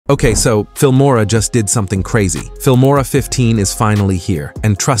Okay, so Filmora just did something crazy. Filmora 15 is finally here,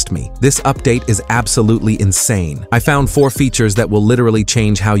 and trust me, this update is absolutely insane. I found 4 features that will literally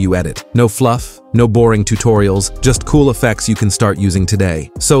change how you edit. No fluff, no boring tutorials, just cool effects you can start using today.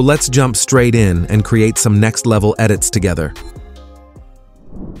 So let's jump straight in and create some next-level edits together.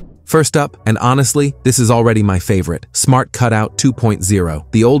 First up, and honestly, this is already my favorite, Smart CutOut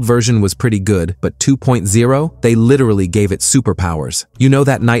 2.0. The old version was pretty good, but 2.0, they literally gave it superpowers. You know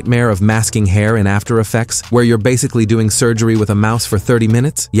that nightmare of masking hair in After Effects, where you're basically doing surgery with a mouse for 30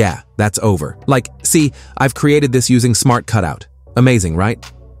 minutes? Yeah, that's over. Like, see, I've created this using Smart CutOut. Amazing, right?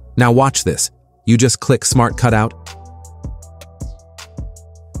 Now watch this. You just click Smart CutOut,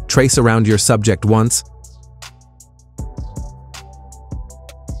 trace around your subject once,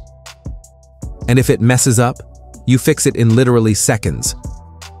 and if it messes up, you fix it in literally seconds.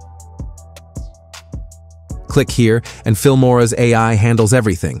 Click here, and Filmora's AI handles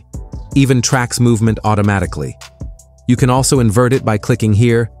everything, even tracks movement automatically. You can also invert it by clicking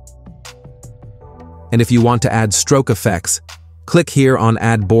here, and if you want to add stroke effects, click here on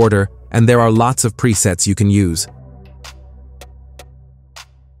Add Border, and there are lots of presets you can use.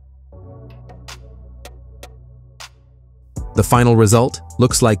 The final result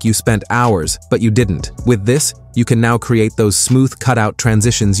looks like you spent hours, but you didn't. With this, you can now create those smooth cutout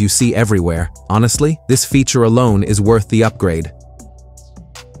transitions you see everywhere. Honestly, this feature alone is worth the upgrade.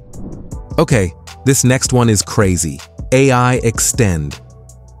 Okay, this next one is crazy. AI Extend.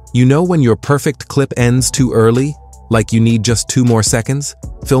 You know when your perfect clip ends too early? Like you need just 2 more seconds?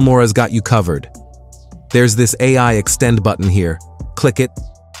 Filmora's got you covered. There's this AI Extend button here. Click it.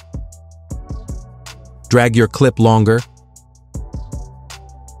 Drag your clip longer.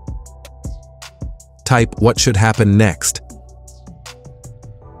 Type what should happen next,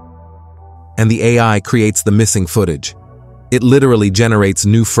 and the AI creates the missing footage. It literally generates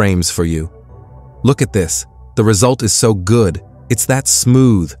new frames for you. Look at this. The result is so good. It's that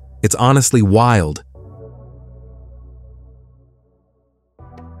smooth. It's honestly wild.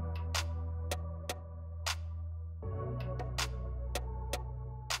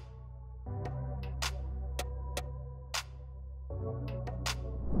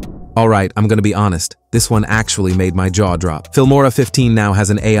 Alright, I'm gonna be honest, this one actually made my jaw drop. Filmora 15 now has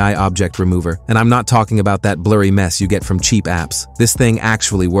an AI object remover, and I'm not talking about that blurry mess you get from cheap apps. This thing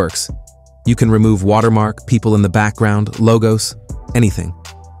actually works. You can remove watermark, people in the background, logos, anything.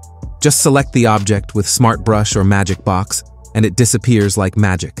 Just select the object with Smart Brush or Magic Box, and it disappears like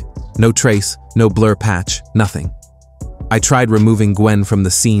magic. No trace, no blur patch, nothing. I tried removing Gwen from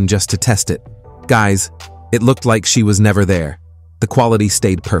the scene just to test it. Guys, it looked like she was never there. The quality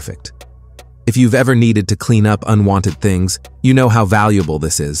stayed perfect. If you've ever needed to clean up unwanted things, you know how valuable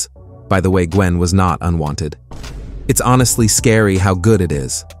this is. By the way, Gwen was not unwanted. It's honestly scary how good it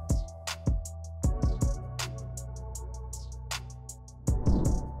is.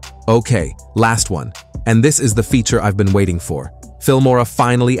 Okay, last one. And this is the feature I've been waiting for. Filmora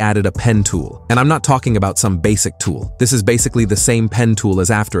finally added a pen tool. And I'm not talking about some basic tool. This is basically the same pen tool as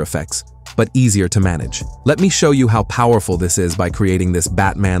After Effects, but easier to manage. Let me show you how powerful this is by creating this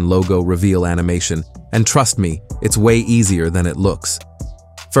Batman logo reveal animation, and trust me, it's way easier than it looks.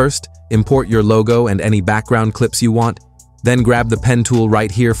 First, import your logo and any background clips you want, then grab the pen tool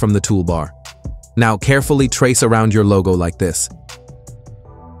right here from the toolbar. Now carefully trace around your logo like this.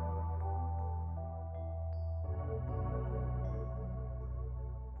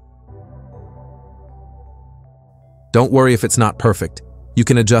 Don't worry if it's not perfect. You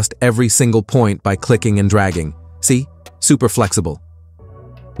can adjust every single point by clicking and dragging. See? Super flexible.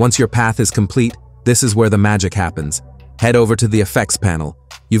 Once your path is complete, this is where the magic happens. Head over to the effects panel.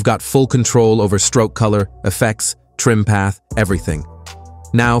 You've got full control over stroke color, effects, trim path, everything.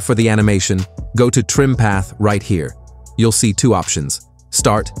 Now for the animation, go to trim path right here. You'll see 2 options,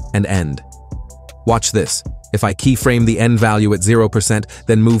 start and end. Watch this. If I keyframe the end value at 0%,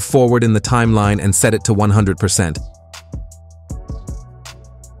 then move forward in the timeline and set it to 100%.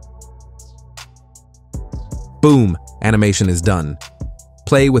 Boom! Animation is done.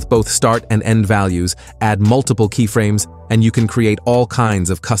 Play with both start and end values, add multiple keyframes, and you can create all kinds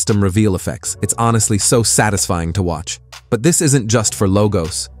of custom reveal effects. It's honestly so satisfying to watch. But this isn't just for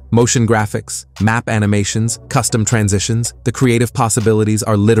logos. Motion graphics, map animations, custom transitions, the creative possibilities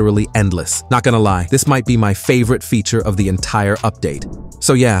are literally endless. Not gonna lie, this might be my favorite feature of the entire update.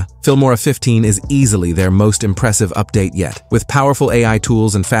 So yeah, Filmora 15 is easily their most impressive update yet. With powerful AI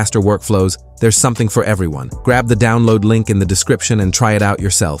tools and faster workflows, there's something for everyone. Grab the download link in the description and try it out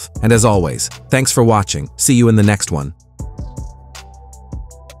yourself. And as always, thanks for watching. See you in the next one.